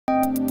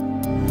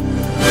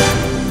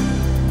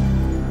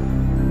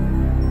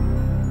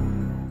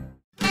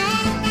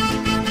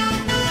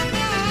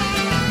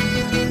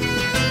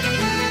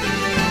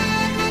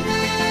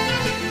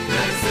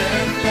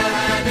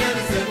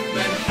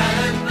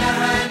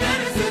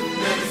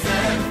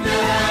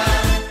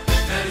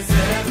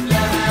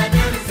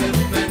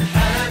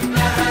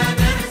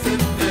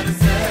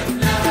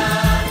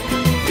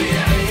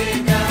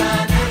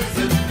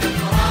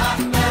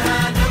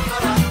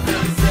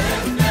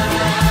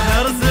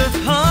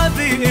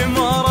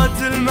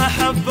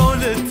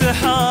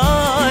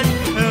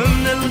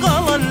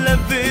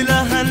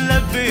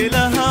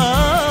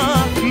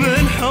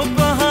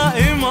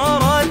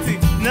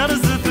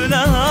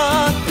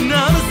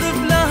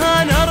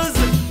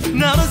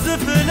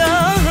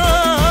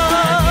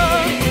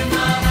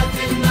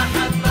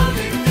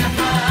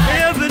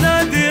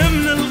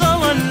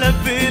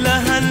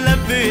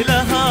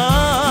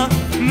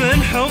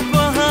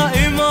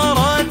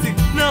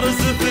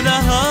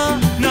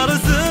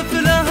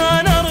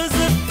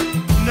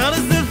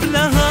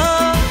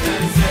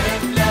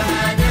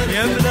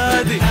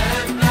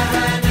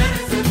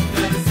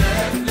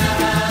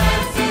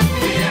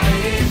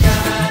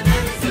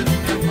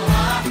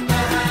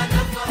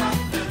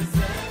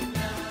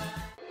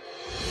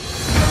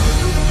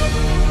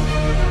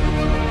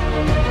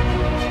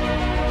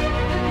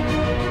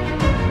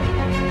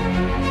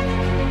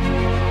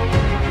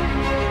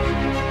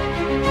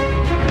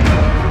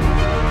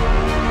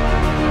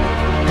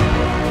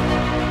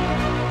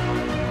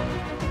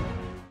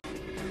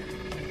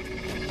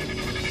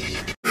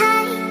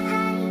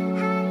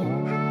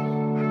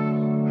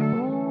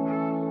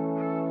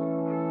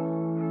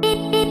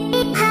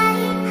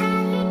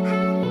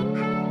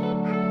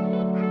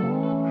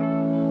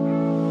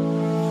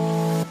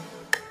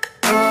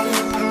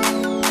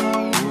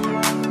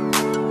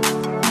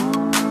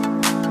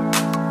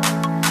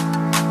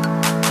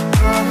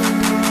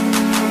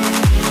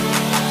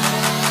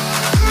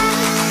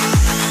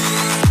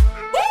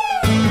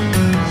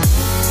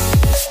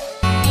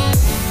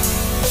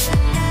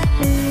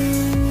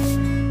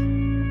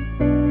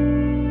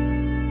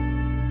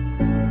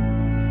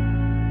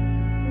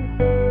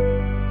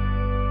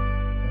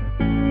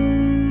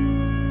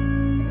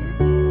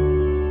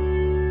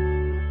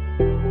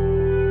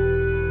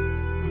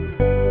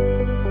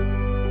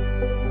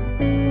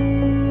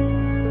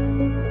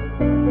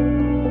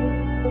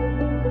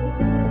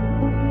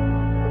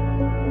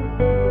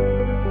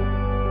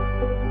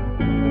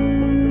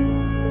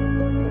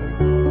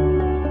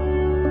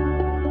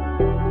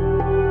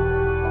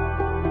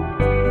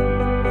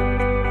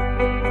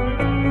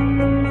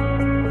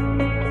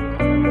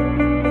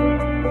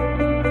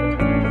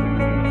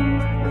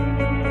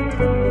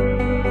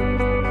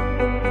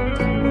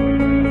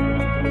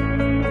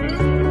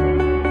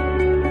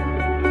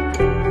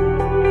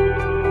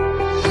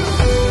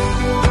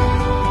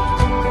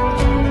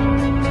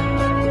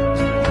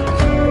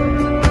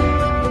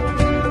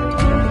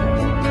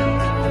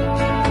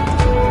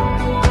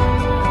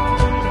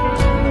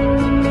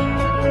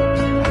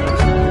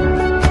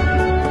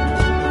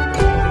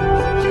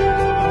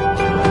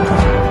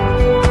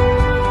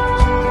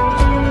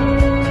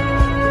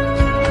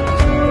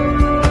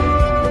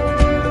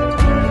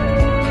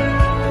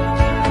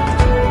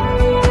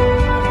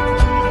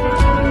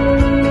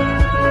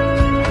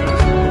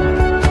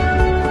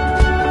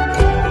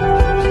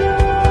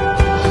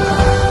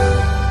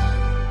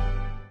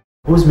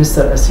Who's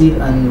Mr. Asil,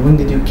 and when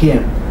did you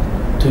came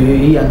to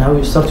UAE, and how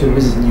you start your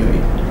visit in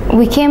UAE?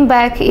 We came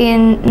back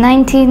in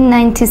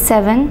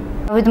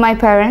 1997 with my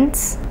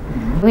parents.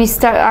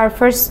 Our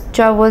first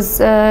job was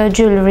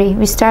jewelry.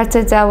 We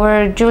started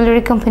our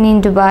jewelry company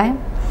in Dubai.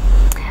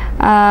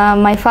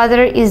 My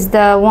father is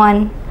the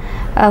one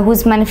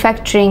who's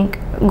manufacturing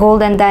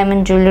gold and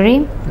diamond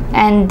jewelry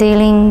and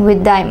dealing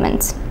with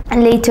diamonds.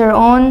 And later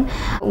on,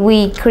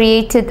 we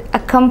created a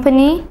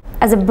company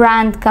as a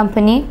brand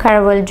company,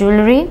 Caravelle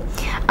Jewellery,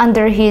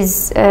 under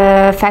his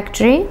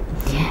factory.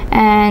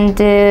 And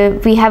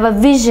we have a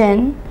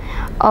vision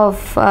of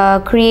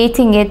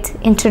creating it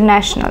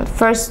international,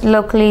 first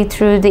locally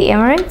through the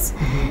Emirates,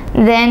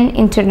 then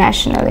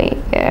internationally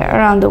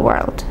around the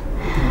world.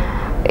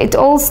 It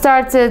all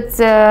started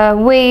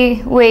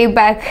way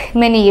back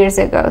many years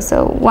ago.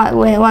 So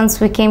once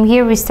we came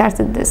here, we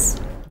started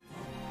this.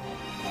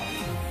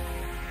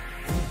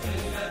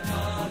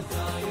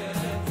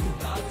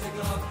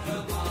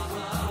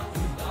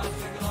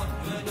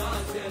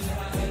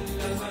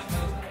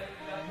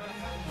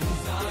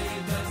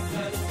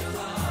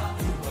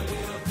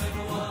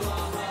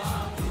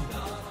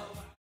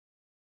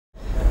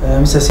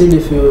 Ms. Asil,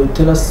 if you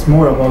tell us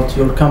more about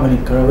your company,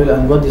 Caravelle,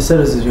 and what the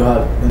services you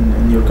have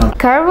in your company.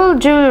 Caravelle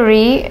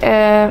Jewellery,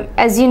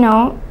 as you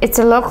know, it's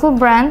a local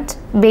brand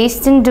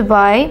based in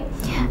Dubai.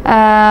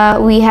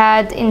 We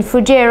had in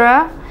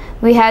Fujairah,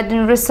 we had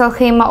in Ras Al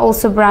Khaimah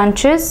also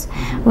branches.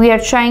 We are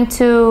trying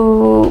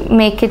to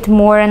make it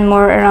more and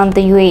more around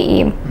the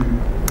UAE.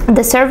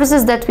 The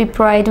services that we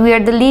provide, we are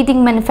the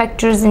leading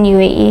manufacturers in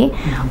UAE,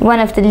 one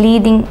of the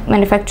leading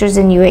manufacturers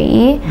in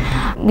UAE.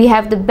 We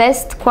have the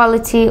best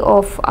quality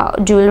of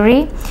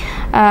jewelry,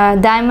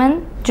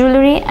 diamond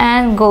jewelry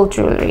and gold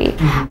jewelry.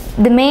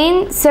 The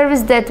main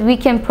service that we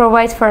can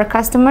provide for our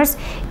customers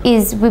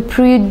is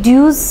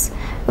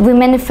we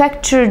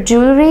manufacture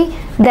jewelry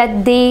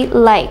that they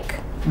like.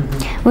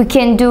 We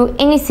can do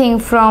anything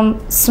from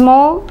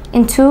small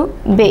into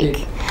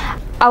big.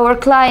 Our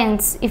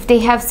clients, if they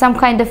have some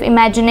kind of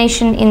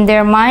imagination in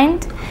their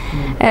mind,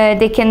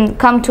 they can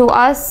come to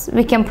us.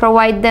 We can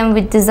provide them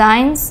with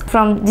designs,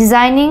 from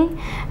designing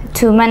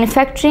to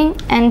manufacturing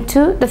and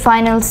to the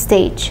final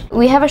stage.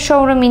 We have a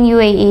showroom in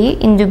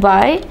UAE, in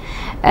Dubai,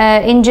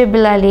 in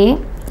Jebel Ali,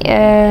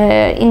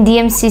 in the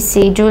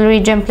MCC, Jewelry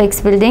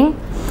Gemplex building.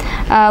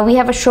 We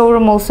have a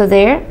showroom also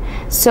there.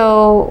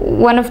 So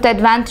one of the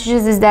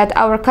advantages is that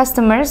our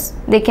customers,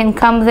 they can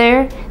come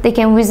there, they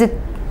can visit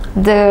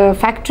the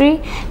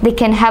factory, they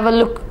can have a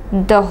look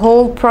the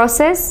whole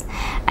process,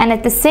 and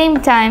at the same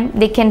time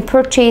they can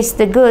purchase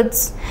the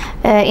goods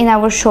in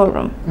our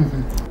showroom.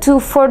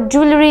 For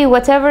jewelry,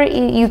 whatever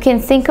you can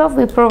think of,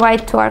 we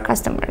provide to our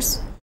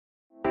customers.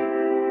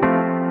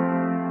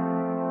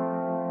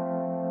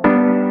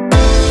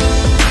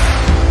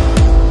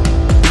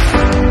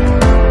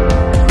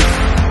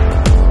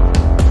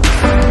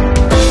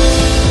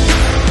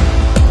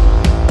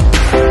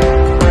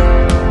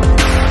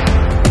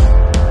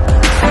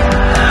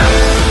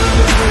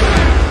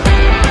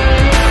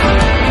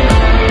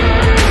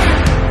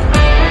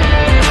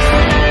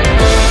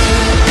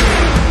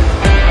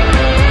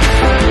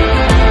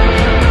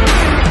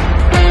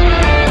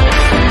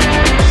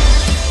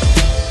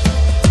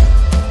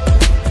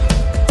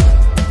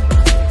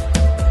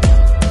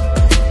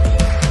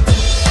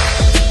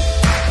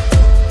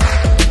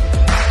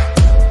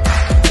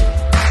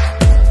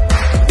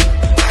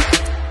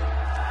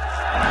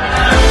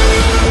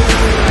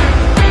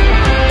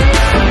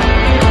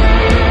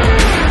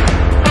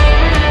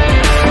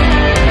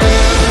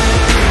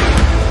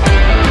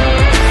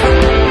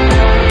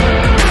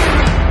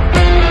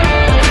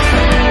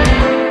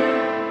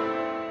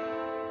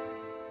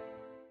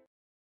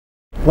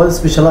 What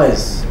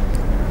specialize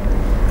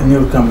in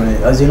your company?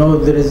 As you know,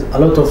 there is a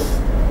lot of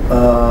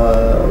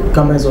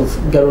companies of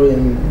gallery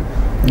in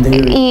the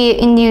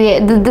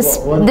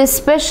UAE. The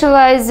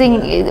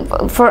specializing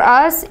for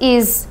us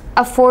is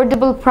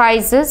affordable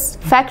prices,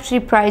 factory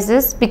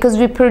prices, because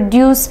we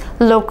produce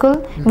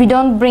local. We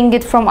don't bring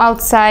it from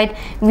outside,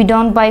 we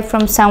don't buy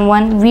from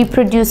someone, we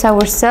produce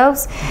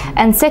ourselves.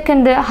 And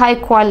second, high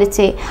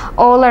quality.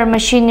 All our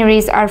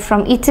machineries are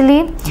from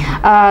Italy.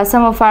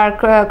 Some of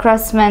our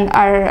craftsmen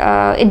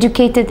are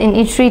educated in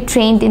Italy,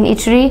 trained in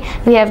Italy.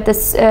 We have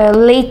this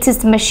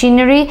latest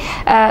machinery.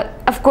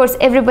 Of course,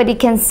 everybody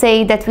can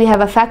say that we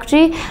have a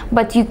factory,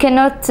 but you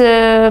cannot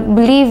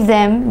believe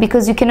them,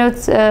 because you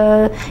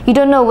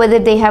don't know whether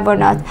they have or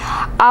not.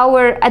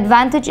 Our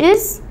advantage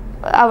is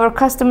our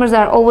customers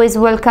are always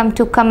welcome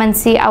to come and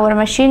see our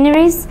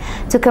machineries,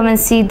 to come and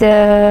see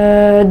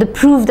the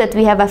proof that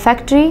we have a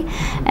factory,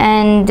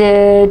 and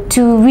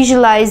to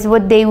visualize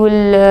what they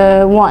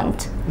will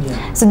want.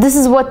 So this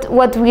is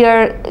what we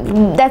are.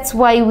 That's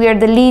why we are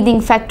the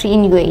leading factory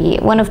in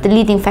UAE, one of the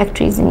leading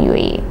factories in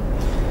UAE.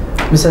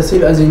 Ms.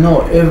 Asil, as you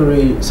know,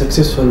 every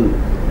successful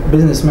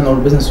businessman or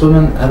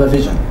businesswoman have a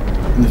vision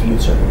in the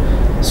future.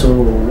 So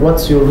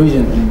what's your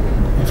vision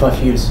in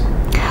 5 years?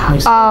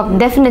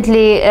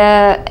 Definitely,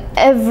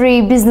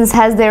 every business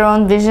has their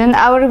own vision.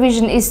 Our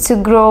vision is to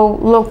grow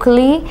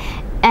locally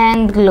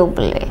and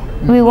globally.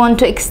 We want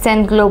to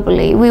extend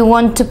globally. We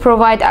want to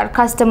provide our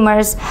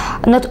customers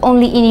not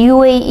only in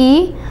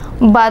UAE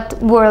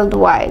but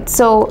worldwide.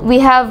 So we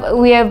have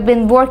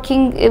been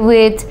working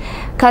with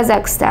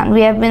Kazakhstan,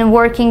 we have been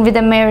working with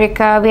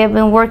America, we have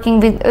been working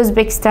with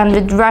Uzbekistan,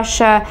 with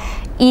Russia,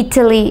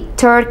 Italy,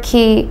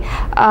 Turkey,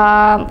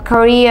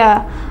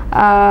 Korea.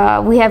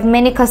 We have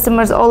many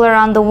customers all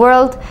around the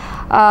world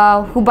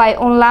who buy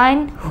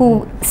online,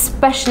 who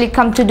especially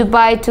come to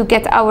Dubai to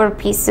get our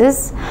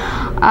pieces.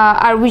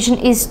 Our vision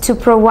is to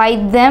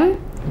provide them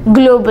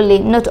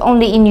globally, not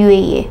only in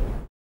UAE.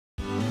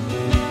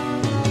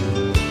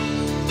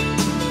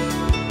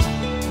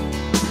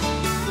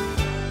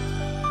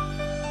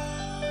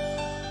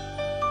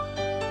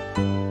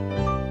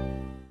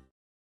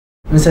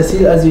 Ms.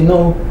 Asil, as you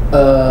know,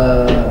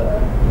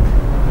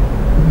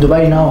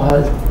 Dubai now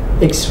has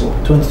Expo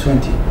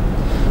 2020.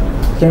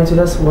 Can you tell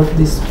us what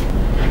this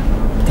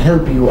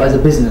help you as a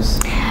business?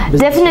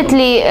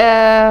 Definitely,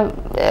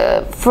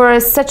 for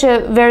such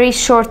a very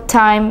short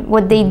time,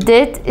 what they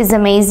did is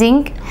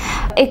amazing.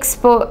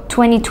 Expo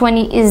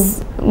 2020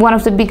 is one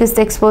of the biggest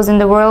expos in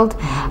the world.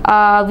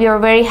 We are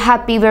very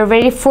happy, we're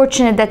very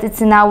fortunate that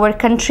it's in our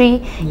country,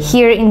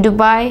 here in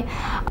Dubai.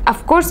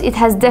 Of course, it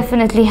has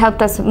definitely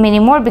helped us many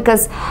more,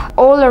 because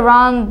all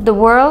around the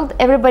world,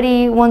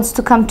 everybody wants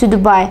to come to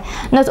Dubai.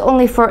 Not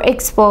only for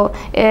Expo,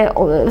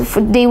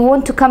 they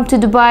want to come to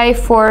Dubai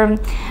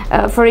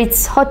for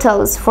its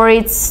hotels, for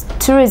its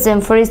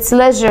tourism, for its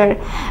leisure,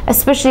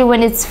 especially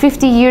when it's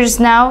 50 years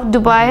now.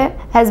 Dubai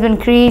has been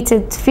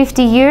created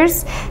 50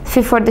 years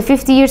for the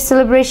 50-year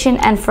celebration,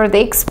 and for the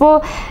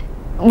Expo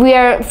we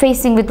are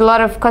facing with a lot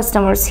of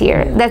customers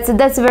here. That's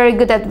a very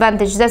good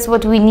advantage. That's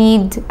what we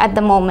need at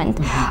the moment.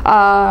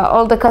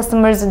 All the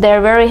customers,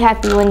 they're very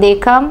happy when they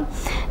come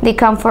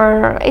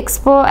for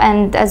Expo,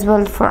 and as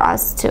well for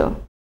us too.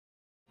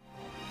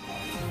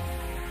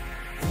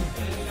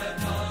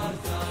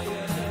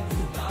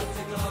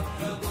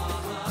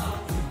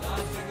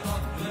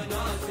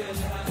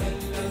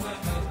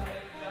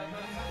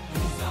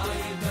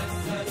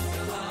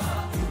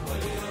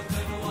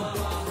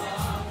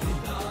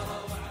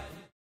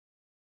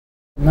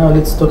 Now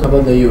let's talk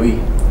about the UAE.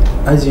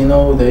 As you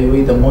know, the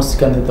UAE the most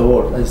country in the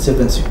world as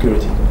safety and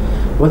security.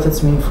 What does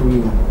it mean for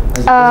you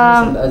as a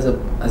business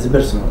and as a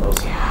person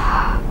also?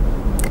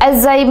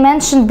 As I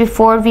mentioned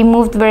before, we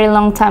moved very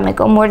long time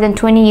ago. More than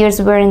 20 years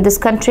we're in this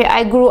country.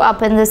 I grew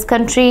up in this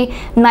country.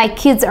 My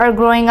kids are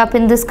growing up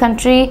in this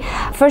country.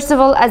 First of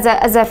all, as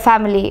a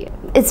family,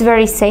 it's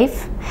very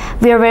safe.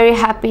 We are very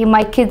happy.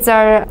 My kids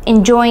are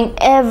enjoying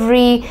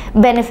every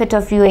benefit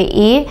of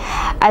UAE.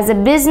 As a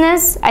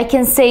business, I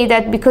can say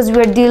that because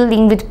we're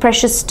dealing with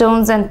precious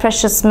stones and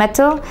precious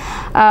metal,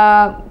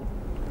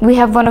 we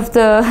have one of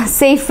the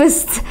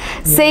safest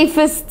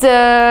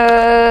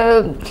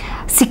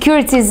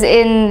securities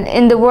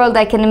in the world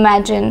I can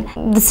imagine.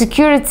 The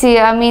security,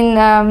 I mean,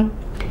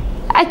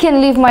 I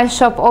can leave my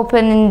shop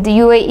open in the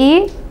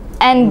UAE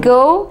and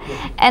go,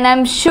 and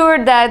I'm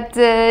sure that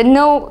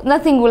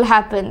nothing will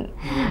happen.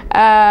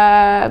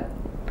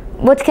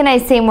 What can I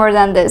say more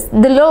than this?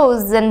 The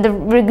laws and the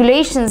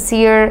regulations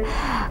here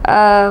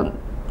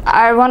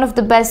are one of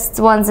the best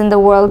ones in the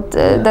world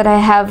that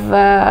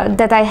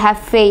I have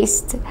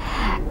faced,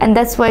 and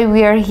that's why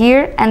we are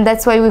here, and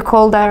that's why we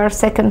called our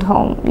second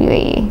home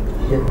UAE.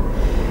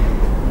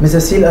 Ms.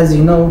 Asil, as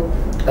you know,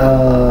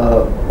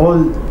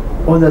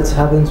 all that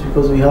happens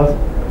because we have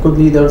good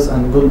leaders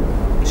and good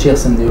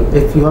sheikhs in the.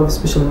 If you have a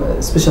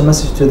special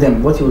message to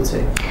them, what you would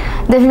say?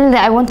 Definitely,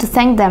 I want to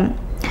thank them.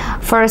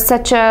 For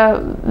such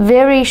a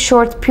very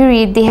short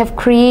period, they have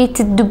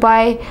created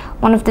Dubai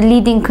one of the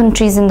leading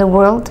countries in the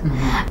world,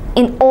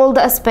 in all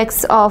the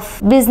aspects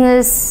of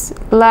business,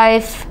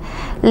 life,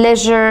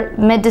 leisure,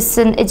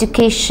 medicine,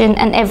 education,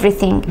 and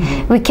everything.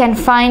 We can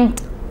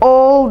find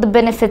all the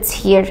benefits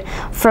here,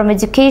 from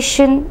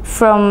education,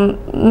 from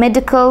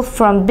medical,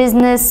 from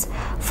business,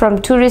 from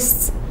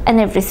tourists, and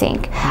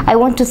everything. I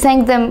want to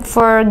thank them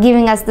for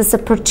giving us this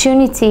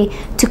opportunity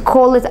to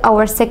call it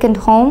our second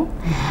home,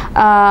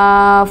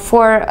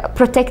 for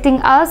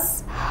protecting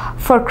us,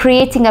 for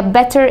creating a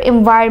better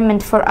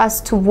environment for us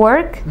to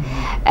work,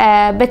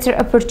 better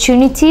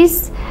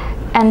opportunities,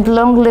 and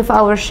long live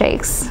our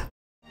sheikhs.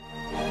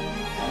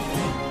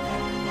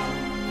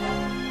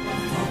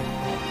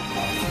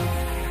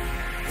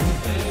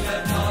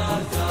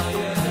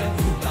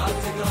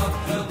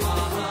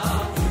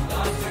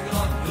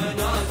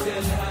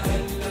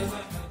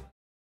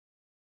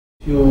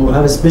 You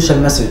have a special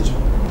message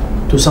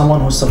to someone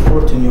who's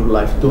supporting your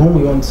life. To whom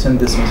you want to send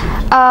this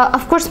message?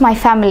 Of course, my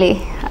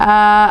family.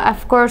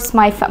 Of course,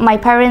 my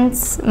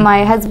parents,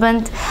 my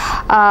husband,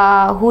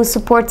 who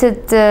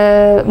supported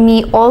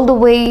me all the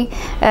way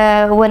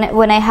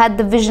when I had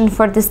the vision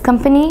for this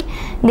company.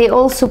 They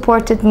all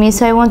supported me,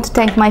 so I want to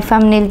thank my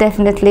family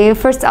definitely.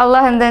 First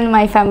Allah, and then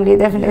my family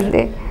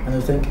definitely. And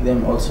we thank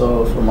them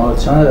also from our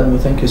channel, and we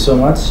thank you so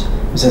much,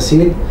 Ms.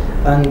 Asil.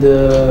 And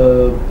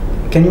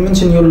can you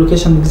mention your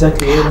location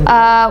exactly?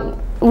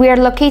 we are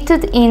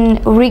located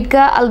in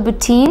Riga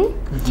Albutin,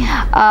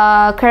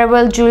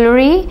 Caravelle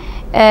Jewellery,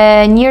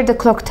 near the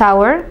clock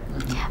tower.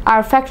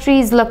 Our factory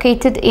is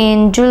located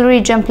in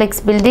Jewellery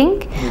Jumplex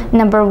building,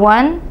 number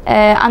 1,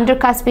 under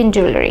Caspian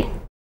Jewellery.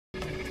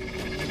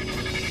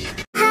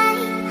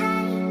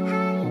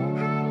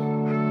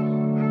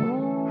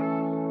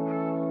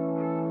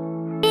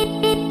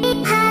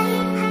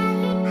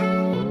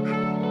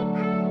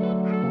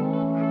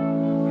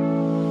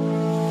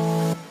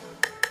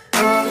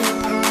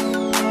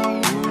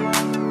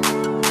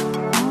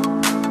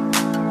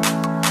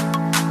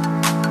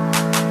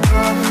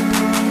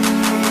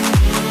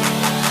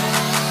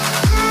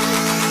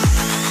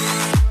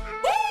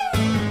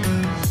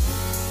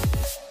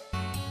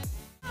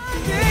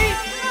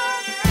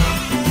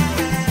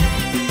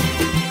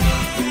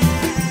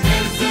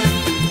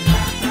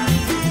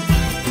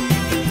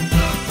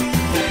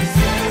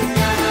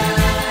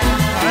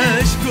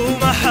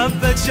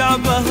 محبة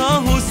شعبها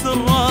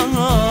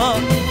وسرها،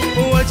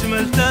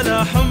 واجمل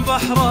تلاحم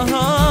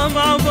بحرها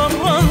مع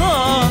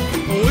برها،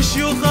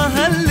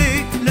 وشيوخها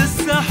اللي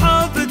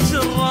للسحاب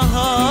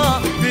تجرها،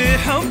 في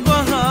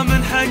حبها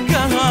من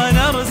حقها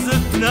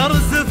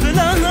نرزف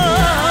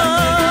لها.